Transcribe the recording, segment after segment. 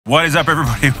What is up,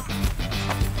 everybody?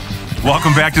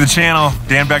 Welcome back to the channel.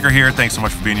 Dan Becker here. Thanks so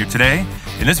much for being here today.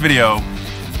 In this video,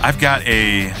 I've got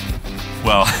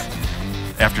well,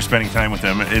 after spending time with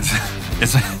him,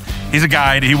 he's a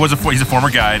guide. He's a former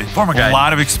guide. Former guide. A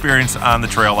lot of experience on the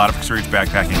trail, a lot of experience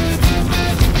backpacking.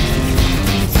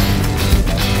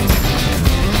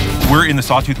 We're in the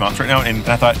Sawtooth Mountains right now, and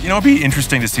I thought, it'd be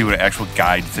interesting to see what an actual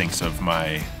guide thinks of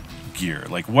my gear.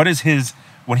 Like, what is his,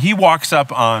 when he walks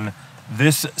up on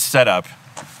this setup,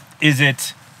 is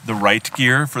it the right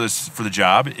gear for the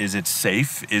job? Is it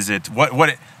safe? Is it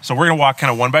so we're gonna walk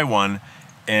kind of one by one,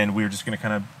 and we're just gonna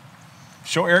kind of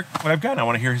show Eric what I've got. And I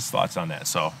want to hear his thoughts on that.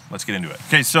 So let's get into it.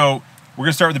 Okay, so we're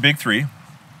gonna start with the big three.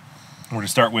 We're gonna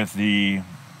start with the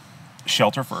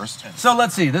shelter first. So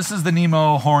let's see. This is the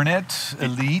Nemo Hornet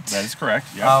Elite. That is correct.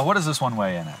 Yeah. What does this one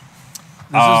weigh in it?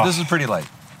 This is pretty light.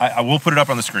 I will put it up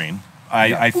on the screen.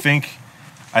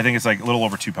 I think it's like a little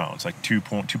over 2 pounds, like 2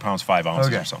 pounds 5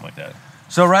 ounces or something like that.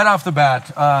 So right off the bat,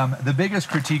 the biggest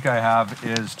critique I have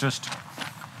is just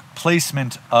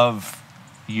placement of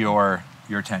your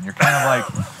tent. You're kind of like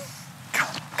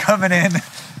coming in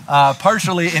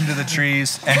partially into the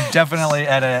trees, and definitely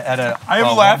at a.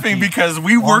 I'm laughing because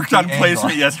we worked on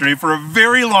placement yesterday for a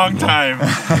very long time,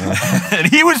 and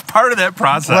he was part of that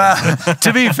process. Well,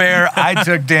 to be fair, I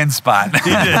took Dan's spot.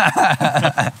 He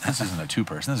did. This isn't a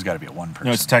two-person. This has got to be a one-person.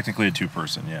 No, it's technically a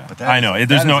two-person. Yeah, but I know.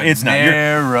 It's not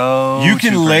narrow. You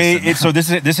can lay it. So this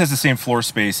has the same floor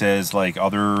space as like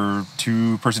other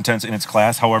two-person tents in its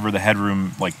class. However, the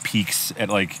headroom like peaks at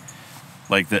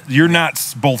you're not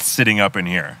both sitting up in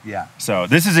here. Yeah. So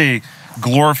this is a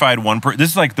glorified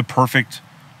this is like the perfect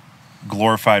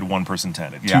glorified one-person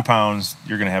tent. At 2 pounds,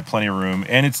 you're gonna have plenty of room,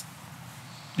 and it's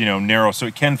narrow, so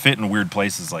it can fit in weird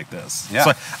places like this. Yeah.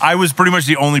 So I was pretty much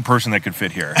the only person that could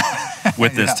fit here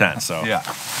with this tent. So yeah.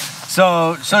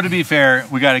 So to be fair,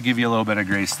 we got to give you a little bit of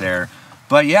grace there.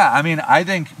 But yeah, I mean, I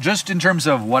think just in terms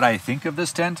of what I think of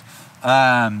this tent,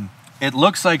 it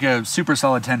looks like a super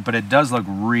solid tent, but it does look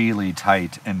really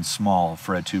tight and small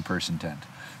for a two-person tent.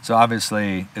 So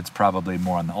obviously, it's probably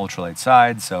more on the ultralight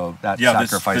side, so that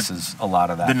sacrifices a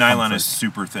lot of that. The nylon is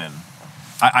super thin.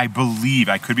 I believe,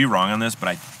 I could be wrong on this, but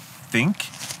I think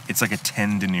it's like a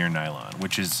 10 denier nylon,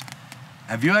 which is...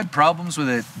 Have you had problems with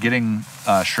it getting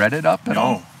shredded up at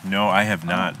all? No, I have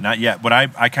not. Not yet, but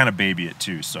I kind of baby it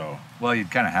too, so... Well, you'd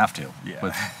kind of have to. Yeah.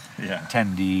 With yeah.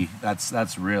 10D,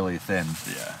 that's really thin.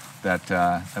 Yeah.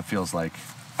 That feels like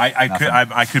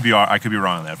I could be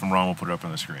wrong on that. If I'm wrong, we'll put it up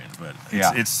on the screen. But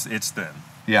it's thin.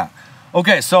 Yeah.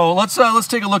 Okay, so let's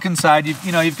take a look inside.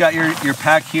 You've got your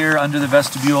pack here under the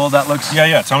vestibule. That looks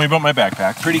Tell me about my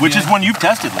backpack. Which is one you've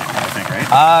tested lately, I think,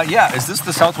 right? Yeah. Is this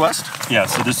the Southwest? Yeah.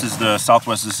 So this is the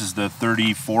Southwest. This is the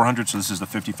 3400. So this is the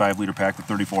 55-liter pack. The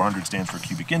 3400 stands for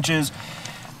cubic inches,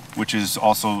 which is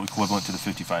also equivalent to the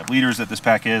 55 liters that this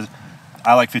pack is.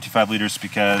 I like 55 liters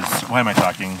because, why am I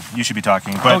talking? You should be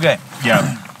talking. But okay.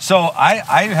 Yeah. So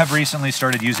I have recently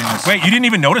started using this. Wait, you didn't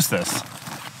even notice this.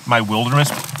 My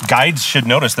wilderness guides should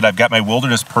notice that I've got my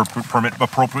wilderness permit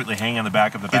appropriately hanging on the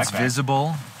back of the backpack. It's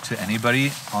visible to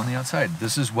anybody on the outside.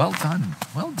 This is well done.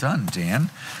 Well done, Dan.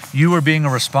 You are being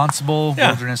a responsible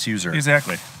wilderness user.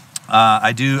 Exactly.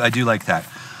 I do like that.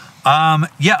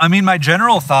 Yeah, I mean, my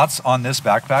general thoughts on this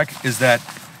backpack is that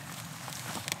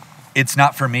it's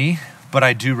not for me, but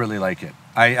I do really like it.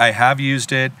 I have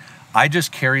used it. I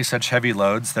just carry such heavy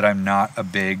loads that I'm not a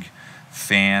big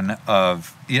fan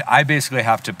of. I basically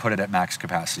have to put it at max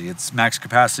capacity. It's max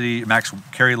capacity, max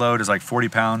carry load is like 40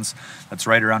 pounds. That's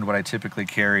right around what I typically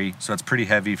carry. So it's pretty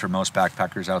heavy for most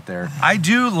backpackers out there. I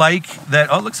do like that.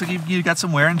 Oh, it looks like you got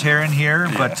some wear and tear in here,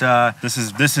 but this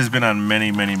has been on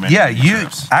many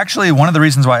trips. Actually, one of the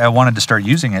reasons why I wanted to start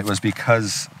using it was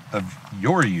because of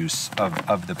your use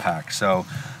of the pack. So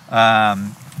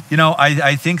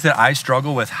I think that I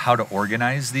struggle with how to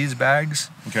organize these bags.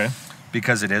 Okay.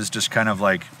 Because it is just kind of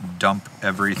like dump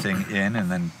everything in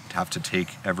and then have to take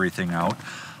everything out.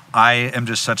 I am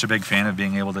just such a big fan of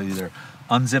being able to either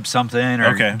unzip something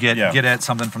or get at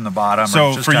something from the bottom.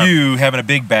 So for you, having a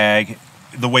big bag,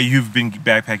 the way you've been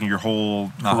backpacking your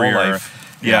whole career,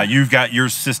 life. Yeah, you've got your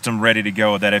system ready to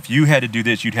go, that if you had to do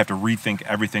this, you'd have to rethink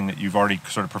everything that you've already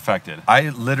sort of perfected. I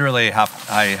literally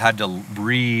had to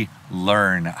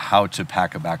relearn how to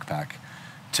pack a backpack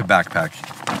to backpack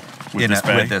with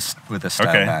this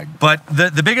style bag. But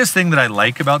the biggest thing that I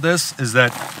like about this is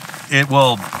that it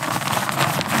will,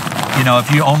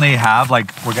 if you only have,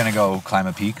 like, we're gonna go climb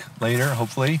a peak later,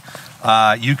 hopefully,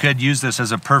 you could use this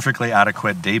as a perfectly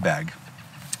adequate day bag.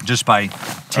 Just by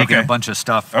taking a bunch of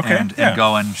stuff and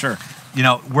going. Sure. you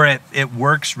know, where it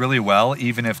works really well,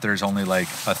 even if there's only like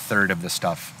a third of the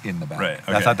stuff in the bag. Right,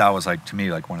 I okay. thought that was like, to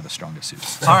me, like one of the strongest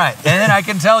suits. All right, and then I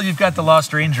can tell you've got the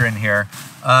Lost Ranger in here.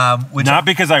 Which Not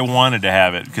because I wanted to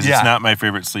have it, because Yeah. it's not my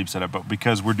favorite sleep setup, but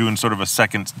because we're doing sort of a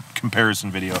second comparison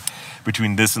video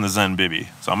between this and the Zen Bibby.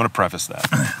 So I'm going to preface that.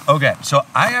 Okay, so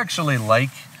I actually like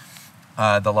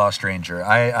the Lost Ranger.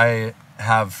 I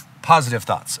have positive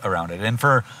thoughts around it, and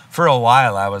for a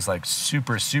while I was like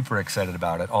super excited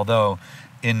about it. Although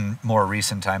in more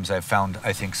recent times I've found,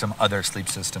 I think, some other sleep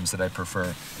systems that I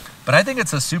prefer. But I think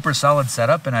it's a super solid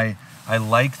setup, and I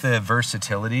like the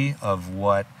versatility of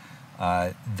what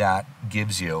that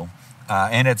gives you.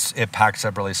 And it packs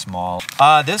up really small.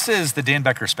 This is the Dan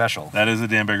Becker Special. That is a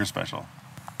Dan Becker special.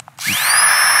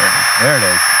 There it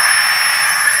is.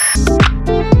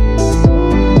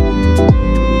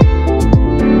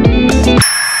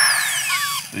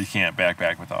 You can't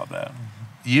backpack without that.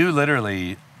 You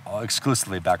literally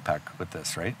exclusively backpack with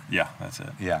this, right? Yeah, that's it.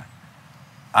 Yeah.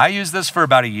 I used this for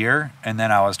about a year, and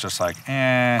then I was just like,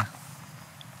 I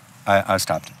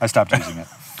stopped. I stopped using it.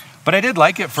 But I did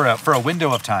like it for a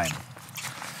window of time.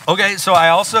 Okay, so I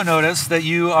also noticed that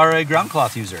you are a ground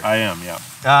cloth user. I am, yeah.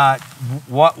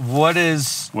 What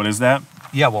is? What is that?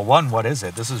 Yeah, well, what is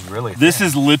it? This is really. This thin.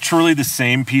 is literally the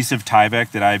same piece of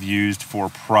Tyvek that I've used for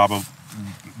probably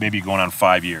maybe going on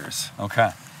 5 years.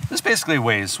 Okay. This basically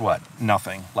weighs what?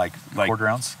 Nothing. Like quarter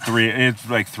ounce? It's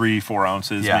like 3-4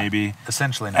 ounces maybe.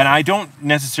 Essentially. And I don't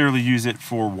necessarily use it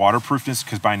for waterproofness,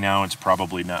 because by now it's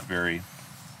probably not very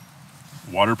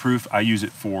waterproof. I use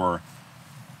it for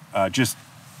just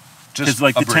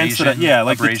like the tents that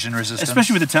like abrasion resistance,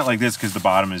 especially with a tent like this, because the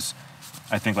bottom is,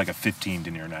 I think, like a 15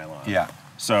 denier nylon. Yeah.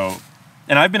 So,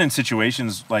 and I've been in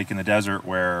situations like in the desert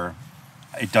where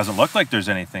it doesn't look like there's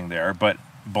anything there, but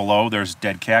below there's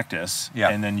dead cactus. Yeah.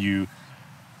 And then you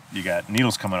got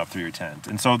needles coming up through your tent,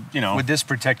 and so Would this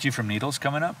protect you from needles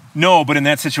coming up? No, but in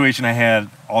that situation I had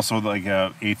also like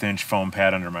a 1/8 inch foam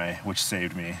pad under which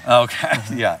saved me. Okay.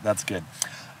 Yeah, that's good.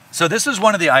 So this is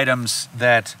one of the items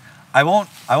that I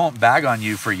won't bag on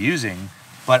you for using,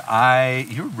 but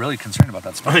you're really concerned about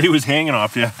that stuff. It was hanging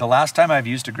off you. The last time I've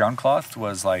used a ground cloth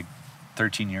was like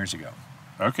 13 years ago.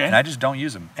 Okay. And I just don't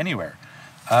use them anywhere.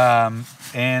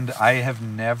 And I have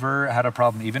never had a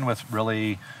problem, even with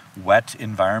really wet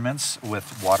environments,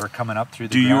 with water coming up through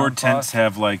the ground Do your cloth. tents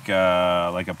have like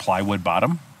a plywood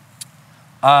bottom?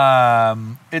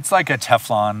 It's like a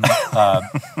Teflon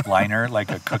liner,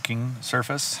 like a cooking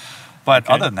surface. But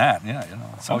Okay. other than that,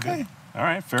 it's all good. All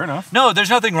right, fair enough. No, there's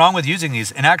nothing wrong with using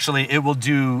these. And actually, it will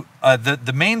do,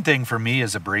 the main thing for me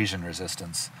is abrasion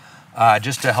resistance,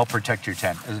 just to help protect your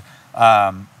tent.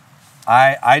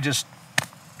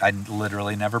 I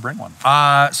literally never bring one.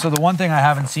 So the one thing I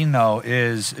haven't seen, though,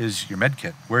 is your med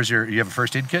kit. You have a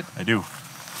first aid kit? I do.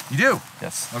 You do?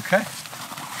 Yes. Okay.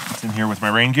 It's in here with my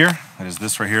rain gear. That is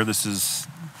this right here. This is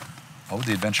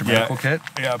The Adventure Medical Kit?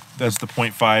 Yeah, that's the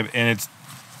 0.5, and it's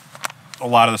a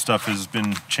lot of the stuff has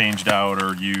been changed out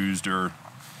or used or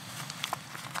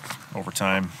over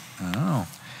time. Oh.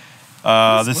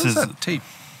 This is that tape?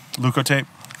 Leukotape.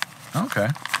 Okay.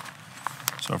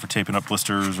 So for taping up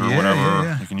blisters or Yeah, whatever,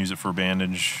 yeah. you can use it for a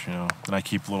bandage. Then I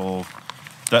keep little.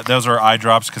 Those are eye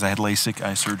drops because I had LASIK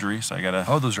eye surgery, so I gotta.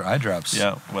 Oh, those are eye drops.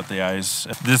 Yeah, wet the eyes.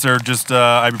 These are just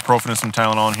ibuprofen and some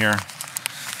Tylenol in here.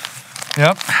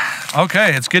 Yep.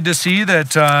 Okay, it's good to see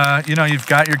that you've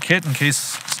got your kit in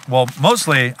case. Well,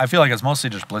 mostly I feel like it's mostly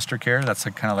just blister care. That's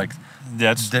kind of like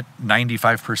That's that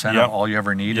 95% Yep. of all you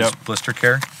ever need is Yep. blister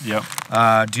care. Yep.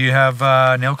 Do you have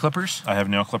nail clippers? I have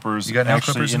nail clippers. You got nail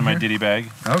actually clippers in in my here? ditty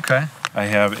bag. Okay. I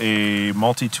have a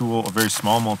multi-tool, a very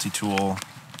small multi-tool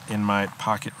in my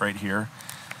pocket right here.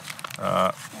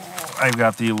 I've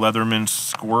got the Leatherman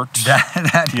Squirt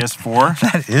That PS4.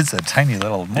 that is a tiny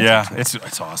little multi-tool. Yeah,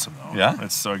 it's awesome though. Yeah?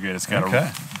 It's so good. It's got Okay.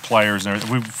 pliers and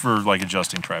everything for like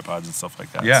adjusting tripods and stuff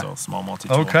like that. Yeah. So small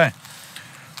multi-tool. Okay.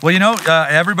 Well,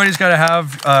 everybody's got to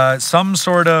have some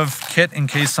sort of kit in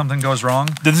case something goes wrong.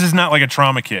 This is not like a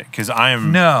trauma kit because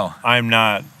I'm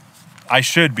not. I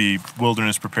should be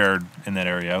wilderness prepared in that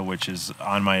area, which is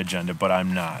on my agenda, but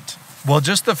I'm not. Well,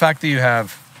 just the fact that you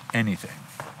have anything.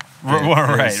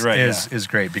 Is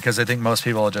great, because I think most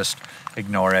people will just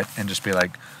ignore it and just be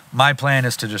like, my plan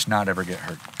is to just not ever get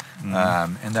hurt.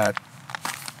 And that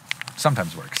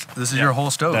sometimes works. This is your whole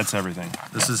stove. That's everything.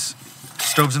 This is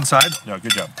stoves inside. Yeah,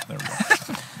 good job. There we go.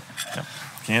 Yep.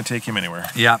 Can't take him anywhere.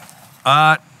 Yeah.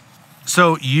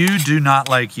 So you do not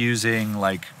like using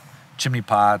like chimney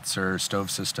pots or stove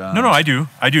systems? No, I do.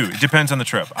 It depends on the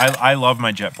trip. I love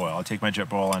my jet boil. I take my jet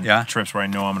boil on trips where I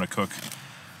know I'm going to cook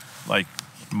like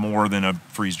more than a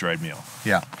freeze-dried meal.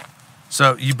 Yeah.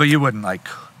 So, but you wouldn't like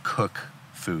cook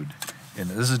food.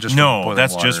 This is just for No, boiling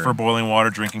that's water just for and- boiling water,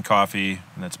 drinking coffee,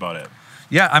 and that's about it.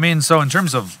 Yeah, I mean, so in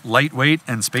terms of lightweight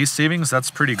and space savings, that's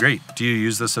pretty great. Do you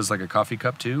use this as like a coffee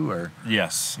cup too, or?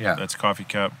 Yes. Yeah. That's coffee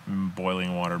cup,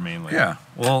 boiling water mainly. Yeah.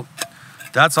 Well,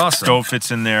 that's awesome. Stove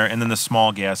fits in there, and then the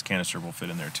small gas canister will fit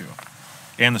in there too,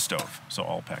 and the stove, so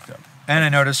all packed up. And I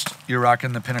noticed you're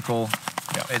rocking the Pinnacle.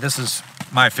 Yeah. Hey, this is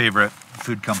my favorite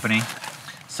food company.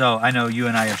 So I know you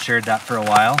and I have shared that for a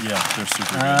while. Yeah, they're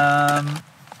super good.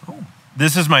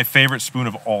 This is my favorite spoon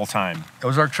of all time.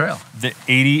 Ozark Trail. The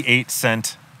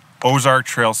 88-cent Ozark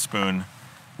Trail spoon,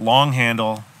 long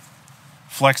handle,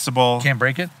 flexible. Can't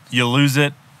break it? You lose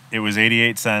it. It was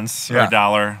 88 cents or Yeah.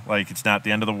 $1. Like, it's not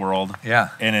the end of the world. Yeah.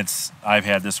 And I've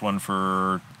had this one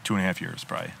for 2.5 years,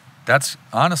 probably. That's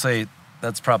honestly,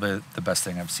 that's probably the best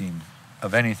thing I've seen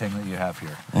of anything that you have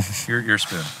here. your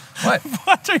spoon. What?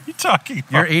 What are you talking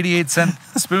about? Your 88-cent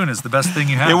spoon is the best thing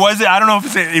you have. It was, I don't know if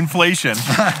it's inflation.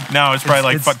 No, it's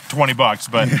probably It's-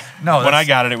 $20, but No, when I that's-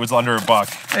 got it, it was under $1.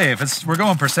 Hey, if we're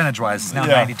going percentage-wise, it's now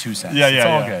Yeah. 92 cents. Yeah, It's yeah,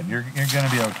 all yeah. good. You're gonna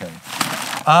be okay.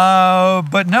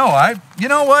 But no, you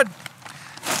know what?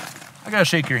 I gotta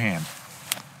shake your hand.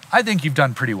 I think you've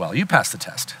done pretty well. You passed the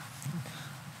test.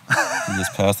 You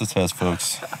just passed the test,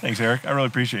 folks. Thanks, Eric. I really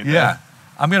appreciate that. Yeah.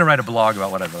 I'm gonna write a blog about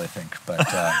what I really think, but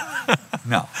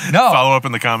no. Follow up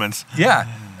in the comments. Yeah.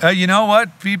 You know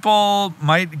what? People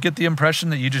might get the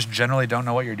impression that you just generally don't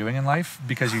know what you're doing in life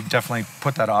because you definitely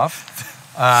put that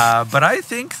off. But I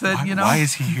think that, Why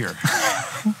is he here?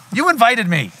 you invited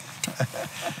me.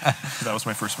 That was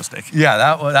my first mistake. Yeah,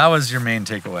 that was your main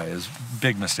takeaway. Is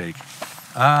big mistake.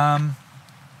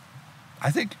 I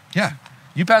think, yeah,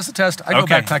 you passed the test. I go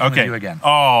backpacking with you again.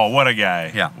 Oh, what a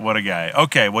guy. Yeah. What a guy.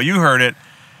 Okay, well, you heard it.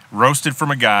 Roasted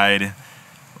from a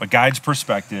guide's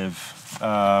perspective.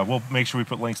 We'll make sure we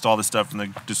put links to all this stuff in the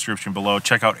description below.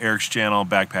 Check out Eric's channel,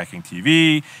 Backpacking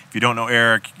TV. If you don't know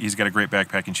Eric, he's got a great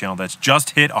backpacking channel that's just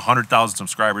hit 100,000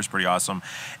 subscribers. Pretty awesome.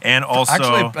 And also...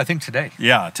 Actually, I think today.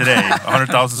 Yeah, today.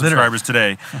 100,000 Literally. subscribers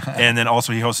today. And then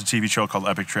also he hosts a TV show called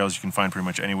Epic Trails you can find pretty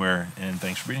much anywhere. And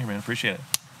thanks for being here, man. Appreciate it.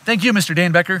 Thank you, Mr.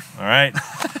 Dan Becker. All right.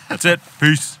 That's it.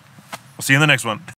 Peace. We'll see you in the next one.